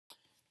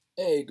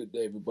Hey, good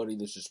day, everybody.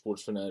 This is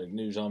Sports Fanatic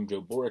News. I'm Joe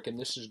Boric, and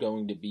this is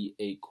going to be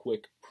a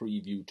quick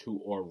preview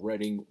to our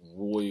Reading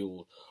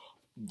Royals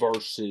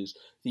versus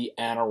the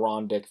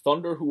Adirondack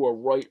Thunder, who are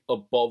right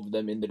above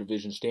them in the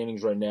division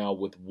standings right now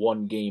with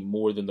one game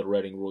more than the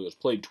Reading Royals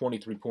played,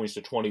 23 points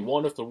to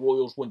 21. If the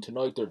Royals win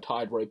tonight, they're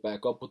tied right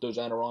back up with those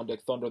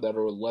Adirondack Thunder that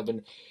are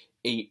 11,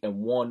 8, and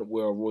 1,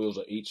 where our Royals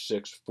are 8,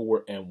 6,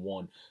 4, and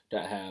 1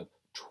 that have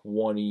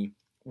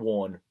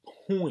 21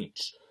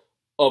 points.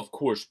 Of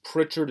course,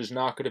 Pritchard is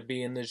not going to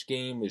be in this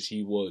game as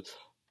he was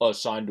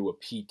assigned to a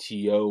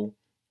PTO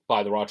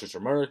by the Rochester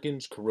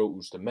Americans. Kirill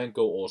Ustimenko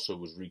also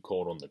was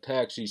recalled on the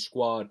taxi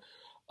squad.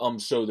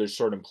 So there's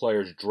certain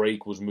players.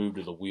 Drake was moved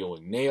to the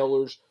Wheeling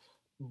Nailers,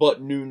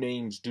 but new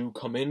names do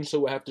come in,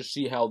 so we'll have to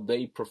see how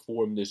they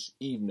perform this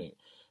evening.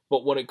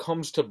 But when it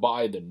comes to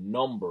by the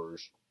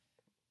numbers,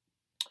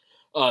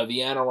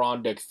 the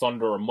Adirondack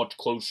Thunder are much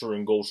closer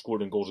in goals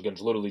scored and goals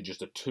against, literally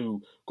just a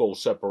 2-goal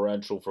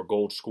separation for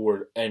goals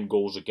scored and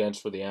goals against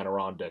for the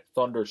Adirondack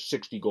Thunder,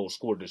 60 goals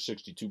scored to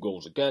 62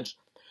 goals against.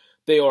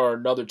 They are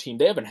another team.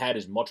 They haven't had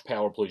as much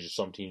power plays as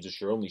some teams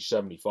this year, only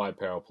 75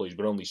 power plays,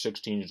 but only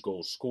 16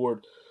 goals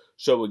scored.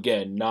 So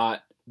again,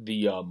 not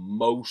the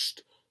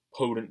most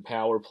potent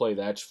power play,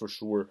 that's for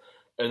sure.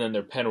 And then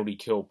their penalty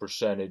kill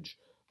percentage,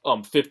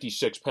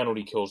 56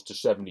 penalty kills to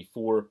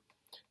 74.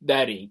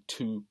 That ain't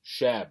too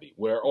shabby.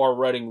 Where our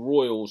Reading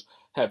Royals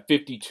have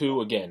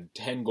 52, again,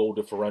 10-goal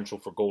differential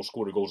for goals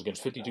scored to goals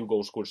against, 52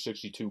 goals scored,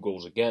 62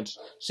 goals against,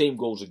 same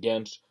goals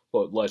against,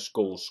 but less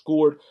goals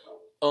scored.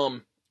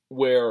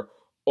 Where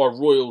our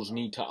Royals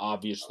need to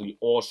obviously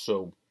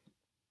also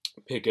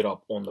pick it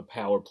up on the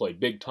power play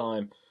big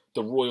time.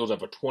 The Royals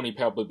have a 20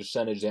 power play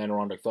percentage. The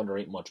Adirondack Thunder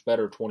ain't much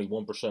better,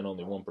 21%,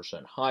 only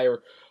 1%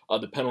 higher.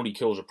 The penalty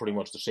kills are pretty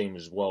much the same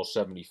as well,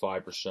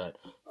 75%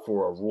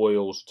 for our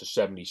Royals to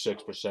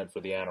 76%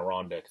 for the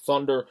Adirondack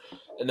Thunder.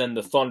 And then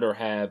the Thunder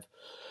have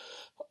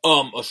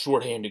a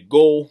shorthanded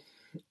goal.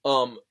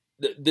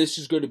 This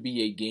is going to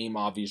be a game,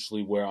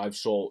 obviously, where I've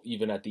saw,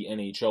 even at the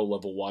NHL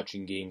level,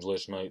 watching games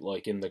last night,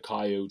 like in the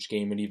Coyotes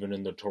game and even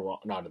in the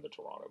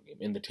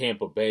in the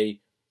Tampa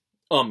Bay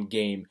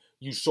game,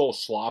 you saw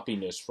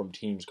sloppiness from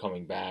teams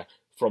coming back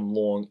from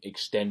long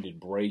extended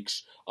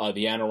breaks.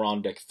 The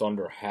Adirondack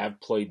Thunder have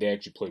played. They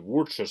actually played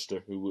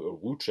Worcester, who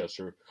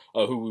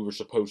we were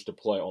supposed to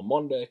play on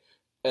Monday,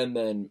 and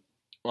then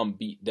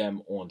beat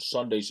them on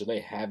Sunday, so they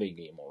have a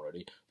game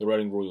already. The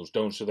Reading Royals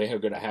don't, so they are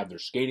going to have their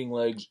skating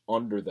legs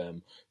under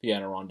them, the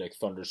Adirondack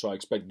Thunder, so I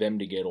expect them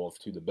to get off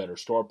to the better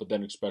start, but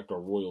then expect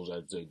our Royals,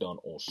 as they've done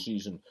all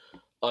season,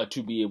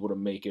 to be able to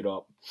make it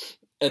up,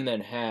 and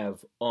then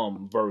have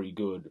very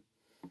good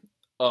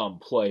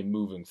play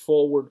moving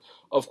forward.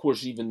 Of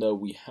course, even though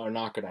we are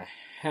not going to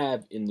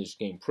have in this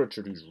game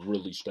Pritchard, who's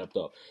really stepped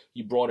up,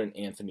 you brought in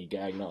Anthony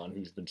Gagnon,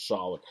 who's been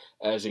solid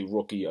as a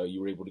rookie.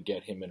 You were able to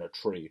get him in a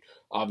trade.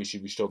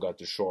 Obviously, we still got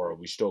Deshara,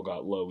 we still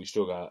got Lowe, we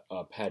still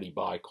got Patty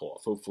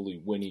Bykoff.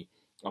 Hopefully, Winnie.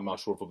 I'm not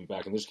sure if he'll be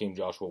back in this game,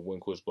 Joshua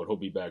Winquist, but he'll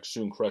be back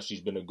soon.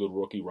 Cressy's been a good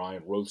rookie.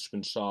 Ryan Roth's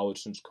been solid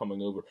since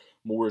coming over.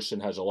 Morrison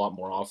has a lot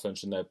more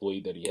offense in that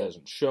blade that he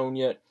hasn't shown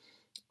yet.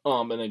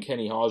 And then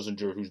Kenny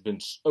Hosinger, who's been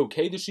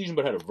okay this season,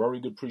 but had a very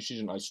good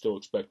preseason. I still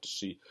expect to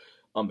see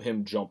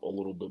him jump a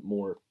little bit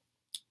more.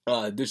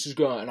 This is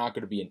not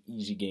going to be an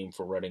easy game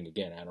for Reading.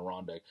 Again,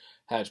 Adirondack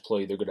has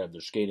played. They're going to have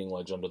their skating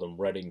legs under them.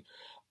 Reading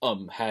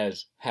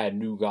has had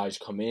new guys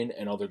come in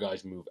and other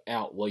guys move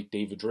out, like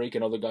David Drake,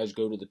 and other guys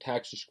go to the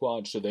taxi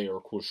squad, so they are,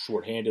 of course,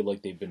 shorthanded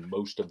like they've been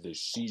most of this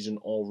season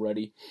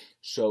already.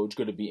 So it's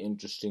going to be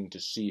interesting to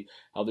see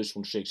how this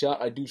one shakes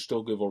out. I do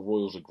still give our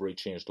Royals a great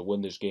chance to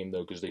win this game,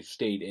 though, because they've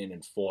stayed in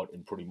and fought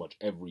in pretty much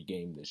every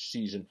game this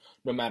season,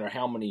 no matter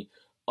how many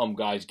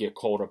guys get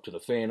called up to the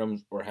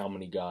Phantoms or how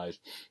many guys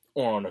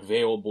are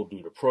unavailable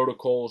due to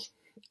protocols.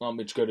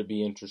 It's going to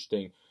be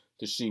interesting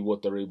to see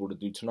what they're able to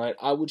do tonight.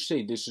 I would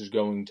say this is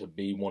going to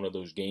be one of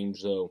those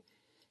games, though,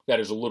 that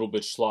is a little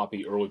bit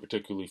sloppy early,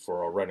 particularly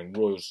for our Reading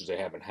Royals, because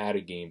they haven't had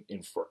a game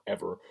in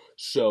forever.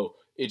 So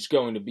it's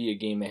going to be a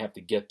game they have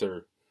to get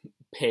their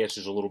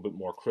passes a little bit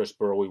more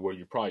crisp early, where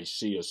you probably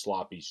see a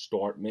sloppy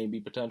start, maybe,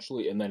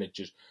 potentially, and then it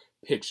just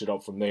picks it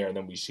up from there, and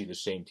then we see the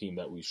same team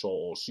that we saw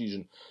all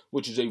season,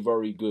 which is a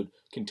very good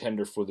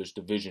contender for this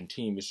division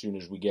team as soon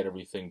as we get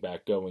everything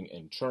back going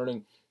and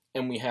churning,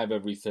 and we have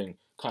everything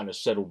kind of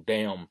settled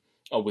down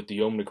with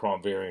the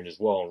Omicron variant as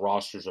well, and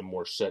rosters are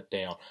more set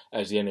down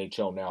as the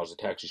NHL now is the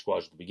taxi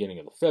squads at the beginning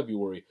of the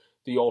February,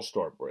 the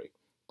All-Star break.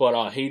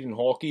 But Hayden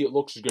Hawkey, it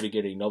looks, is going to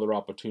get another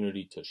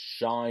opportunity to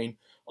shine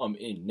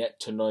in net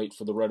tonight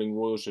for the Reading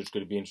Royals. So it's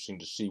going to be interesting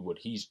to see what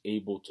he's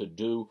able to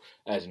do,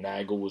 as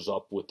Nagel was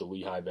up with the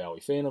Lehigh Valley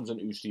Phantoms and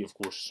Usti, of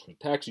course, the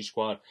taxi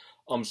squad.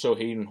 So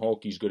Hayden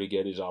Hawkey's going to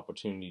get his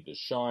opportunity to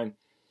shine.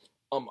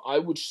 I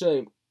would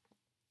say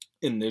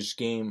in this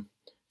game,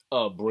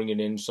 bringing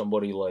in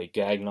somebody like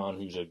Gagnon,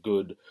 who's a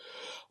good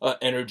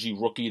energy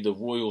rookie, the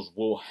Royals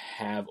will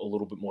have a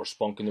little bit more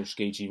spunk in their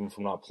skates, even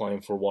from not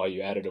playing for a while.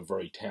 You added a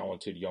very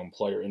talented young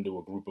player into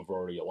a group of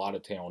already a lot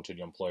of talented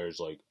young players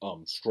like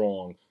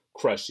Strong,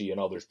 Cressy and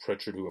others,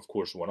 Pritchard, who of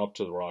course went up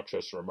to the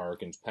Rochester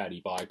Americans,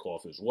 Patty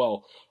Bykoff as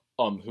well,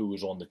 who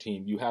was on the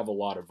team. You have a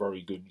lot of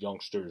very good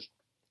youngsters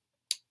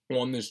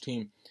on this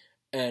team,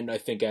 and I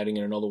think adding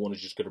in another one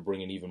is just going to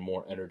bring in even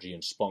more energy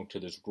and spunk to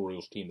this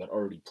Royals team that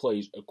already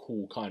plays a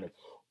cool kind of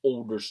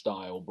older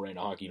style brand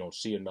of hockey. You don't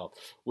see enough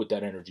with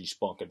that energy,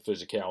 spunk, and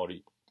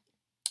physicality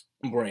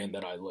brand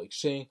that I like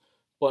seeing.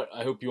 But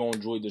I hope you all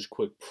enjoyed this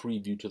quick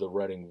preview to the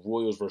Reading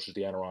Royals versus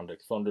the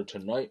Adirondack Thunder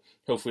tonight.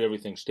 Hopefully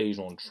everything stays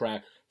on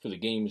track for the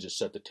game as it's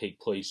set to take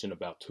place in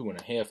about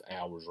 2.5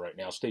 hours right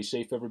now. Stay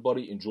safe,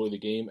 everybody. Enjoy the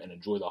game and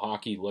enjoy the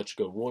hockey. Let's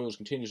go Royals.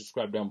 Continue to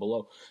subscribe down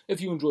below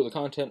if you enjoy the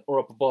content, or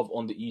up above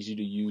on the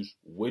easy-to-use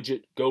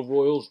widget. Go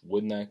Royals.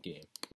 Win that game.